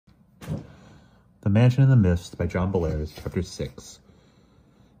Mansion in the Mist by John Bellairs, Chapter 6.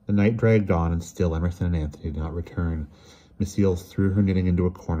 The night dragged on, and still Emerson and Anthony did not return. Miss Eels threw her knitting into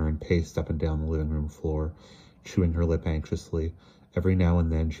a corner and paced up and down the living room floor, chewing her lip anxiously. Every now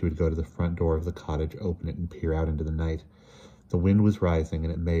and then she would go to the front door of the cottage, open it, and peer out into the night. The wind was rising,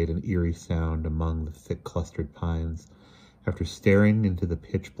 and it made an eerie sound among the thick clustered pines. After staring into the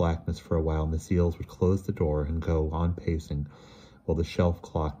pitch blackness for a while, Miss Eels would close the door and go on pacing, while the shelf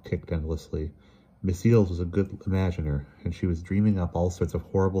clock ticked endlessly. Miss Eels was a good imaginer, and she was dreaming up all sorts of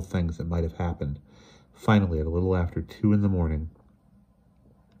horrible things that might have happened. Finally, at a little after 2 in the morning,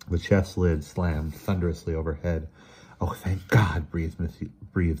 the chest lid slammed thunderously overhead. "Oh, thank God," breathed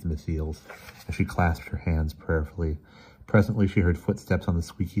Miss Eels, as she clasped her hands prayerfully. Presently, she heard footsteps on the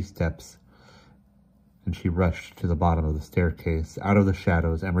squeaky steps, and she rushed to the bottom of the staircase. Out of the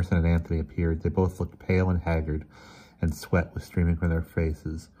shadows, Emerson and Anthony appeared. They both looked pale and haggard, and sweat was streaming from their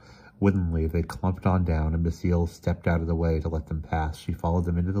faces. Woodenly, they clumped on down, and Miss Eels stepped out of the way to let them pass. She followed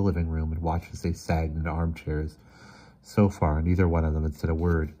them into the living room and watched as they sagged into armchairs. So far, neither one of them had said a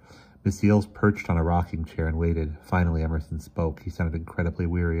word. Miss Eels perched on a rocking chair and waited. Finally, Emerson spoke. He sounded incredibly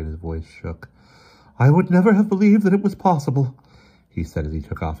weary, and his voice shook. "I would never have believed that it was possible," he said as he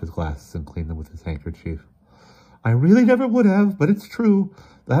took off his glasses and cleaned them with his handkerchief. "I really never would have, but it's true.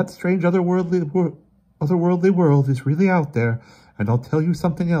 That strange otherworldly world is really out there. And I'll tell you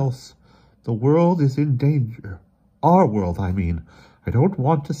something else. The world is in danger. Our world, I mean. I don't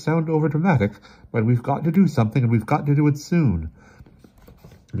want to sound overdramatic, but we've got to do something, and we've got to do it soon."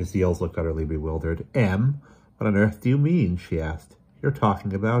 Miss Eels looked utterly bewildered. What on earth do you mean?" she asked. You're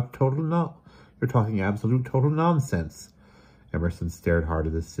talking absolute total nonsense." Emerson stared hard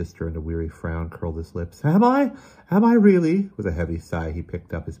at his sister, and a weary frown curled his lips. Am I? Am I really?" With a heavy sigh, he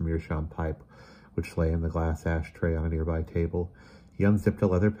picked up his meerschaum pipe, which lay in the glass ashtray on a nearby table. He unzipped a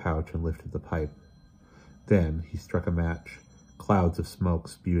leather pouch and lifted the pipe. Then he struck a match. Clouds of smoke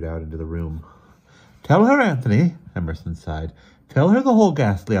spewed out into the room. "Tell her, Anthony," Emerson sighed. "Tell her the whole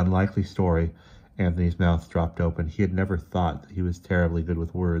ghastly, unlikely story." Anthony's mouth dropped open. He had never thought that he was terribly good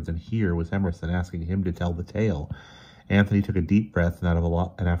with words, and here was Emerson asking him to tell the tale. Anthony took a deep breath, and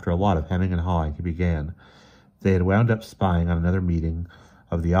after a lot of hemming and hawing, he began. They had wound up spying on another meeting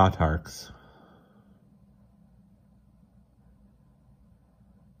of the autarchs.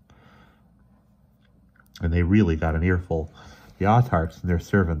 And they really got an earful. The autarchs and their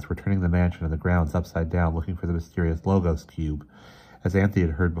servants were turning the mansion and the grounds upside down, looking for the mysterious Logos cube. As Anthony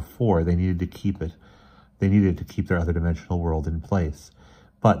had heard before, they needed to keep it. They needed to keep their other dimensional world in place.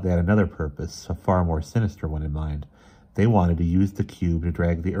 But they had another purpose, a far more sinister one in mind. They wanted to use the cube to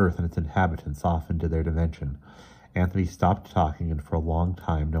drag the Earth and its inhabitants off into their dimension. Anthony stopped talking, and for a long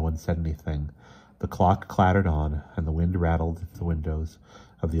time no one said anything. The clock clattered on, and the wind rattled the windows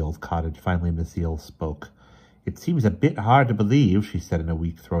of the old cottage. Finally, Miss Eels spoke. "It seems a bit hard to believe," she said in a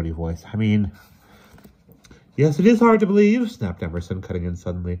weak, throaty voice. "Yes, it is hard to believe," snapped Emerson, cutting in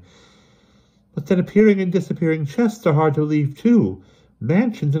suddenly. "But then appearing and disappearing chests are hard to believe, too.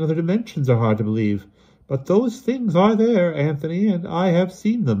 Mansions in other dimensions are hard to believe. But those things are there, Anthony, and I have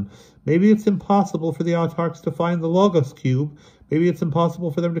seen them. Maybe it's impossible for the autarchs to find the Logos cube. Maybe it's impossible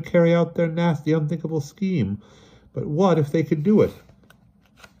for them to carry out their nasty, unthinkable scheme. But what if they could do it?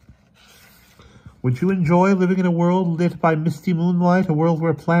 Would you enjoy living in a world lit by misty moonlight, a world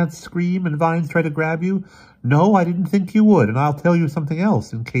where plants scream and vines try to grab you? No, I didn't think you would, and I'll tell you something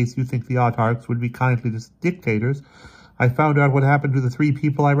else, in case you think the autarchs would be kindly dictators. I found out what happened to the 3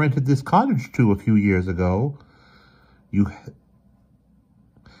 people I rented this cottage to a few years ago."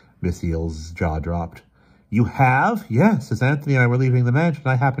 Miss Eels' jaw dropped. "You have?" "Yes, as Anthony and I were leaving the mansion,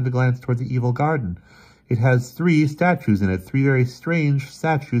 I happened to glance toward the evil garden. It has 3 statues in it, 3 very strange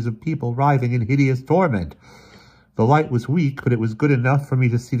statues of people writhing in hideous torment. The light was weak, but it was good enough for me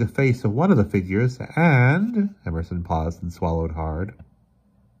to see the face of one of the figures, and—" Emerson paused and swallowed hard.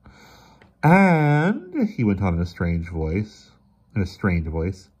 "And," he went on in a strange voice, "and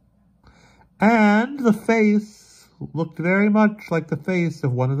the face looked very much like the face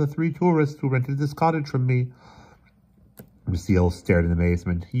of one of the 3 tourists who rented this cottage from me." Miss Eels stared in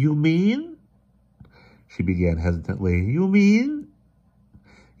amazement. "You mean?" she began hesitantly. "You mean?"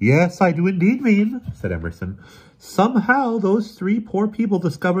 "Yes, I do indeed mean," said Emerson. "Somehow those 3 poor people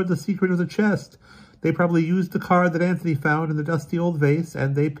discovered the secret of the chest. They probably used the card that Anthony found in the dusty old vase,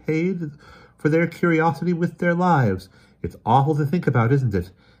 and they paid for their curiosity with their lives. It's awful to think about, isn't it?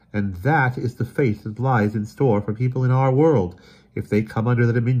 And that is the fate that lies in store for people in our world, if they come under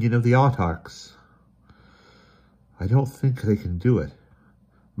the dominion of the autarchs." "I don't think they can do it,"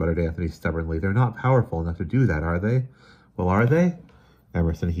 muttered Anthony stubbornly. "They're not powerful enough to do that, are they?" "Well, are they?"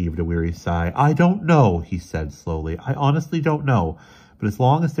 Emerson heaved a weary sigh. I don't know, he said slowly. I honestly don't know. But as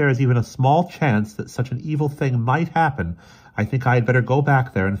long as there is even a small chance that such an evil thing might happen, I think I had better go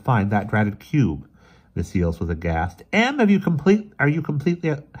back there and find that dratted cube. Miss Eels was aghast. Em, have you gone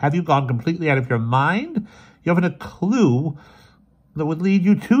completely out of your mind? You haven't a clue that would lead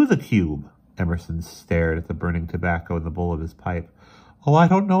you to the cube. Emerson stared at the burning tobacco in the bowl of his pipe. Oh, I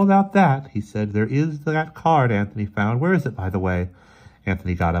don't know about that, he said. There is that card Anthony found. Where is it, by the way?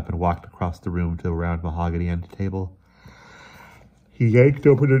 Anthony got up and walked across the room to a round mahogany end table. He yanked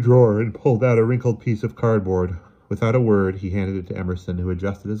open a drawer and pulled out a wrinkled piece of cardboard. Without a word, he handed it to Emerson, who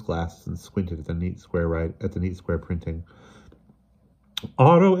adjusted his glasses and squinted at the neat square printing.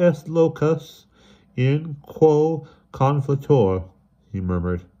 Auto est locus in quo conflator, he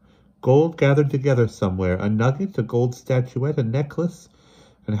murmured. Gold gathered together somewhere, a nugget, a gold statuette, a necklace.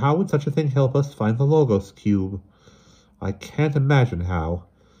 And how would such a thing help us find the Logos cube? I can't imagine how.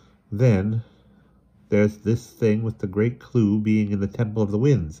 Then there's this thing with the great clue being in the Temple of the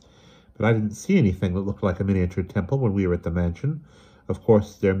Winds. But I didn't see anything that looked like a miniature temple when we were at the mansion. Of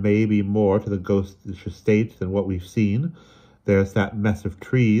course, there may be more to the ghostish estate than what we've seen. There's that mess of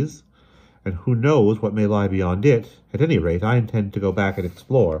trees, and who knows what may lie beyond it. At any rate, I intend to go back and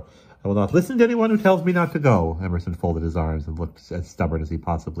explore. I will not listen to anyone who tells me not to go. Emerson folded his arms and looked as stubborn as he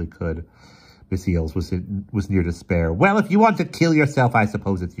possibly could. Miss Eels was near despair. Well, if you want to kill yourself, I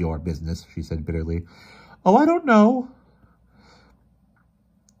suppose it's your business, she said bitterly. Oh, I don't know,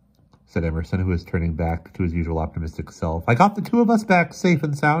 said Emerson, who was turning back to his usual optimistic self. I got the two of us back safe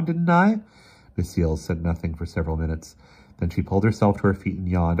and sound, didn't I? Miss Eels said nothing for several minutes. Then she pulled herself to her feet and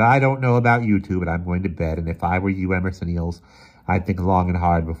yawned. I don't know about you two, but I'm going to bed, and if I were you, Emerson Eels, I'd think long and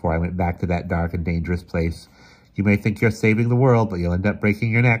hard before I went back to that dark and dangerous place. You may think you're saving the world, but you'll end up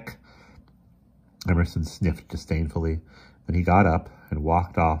breaking your neck. Emerson sniffed disdainfully. Then he got up and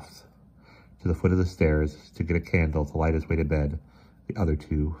walked off to the foot of the stairs to get a candle to light his way to bed. The other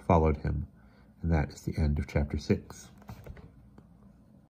two followed him. And that is the end of Chapter 6.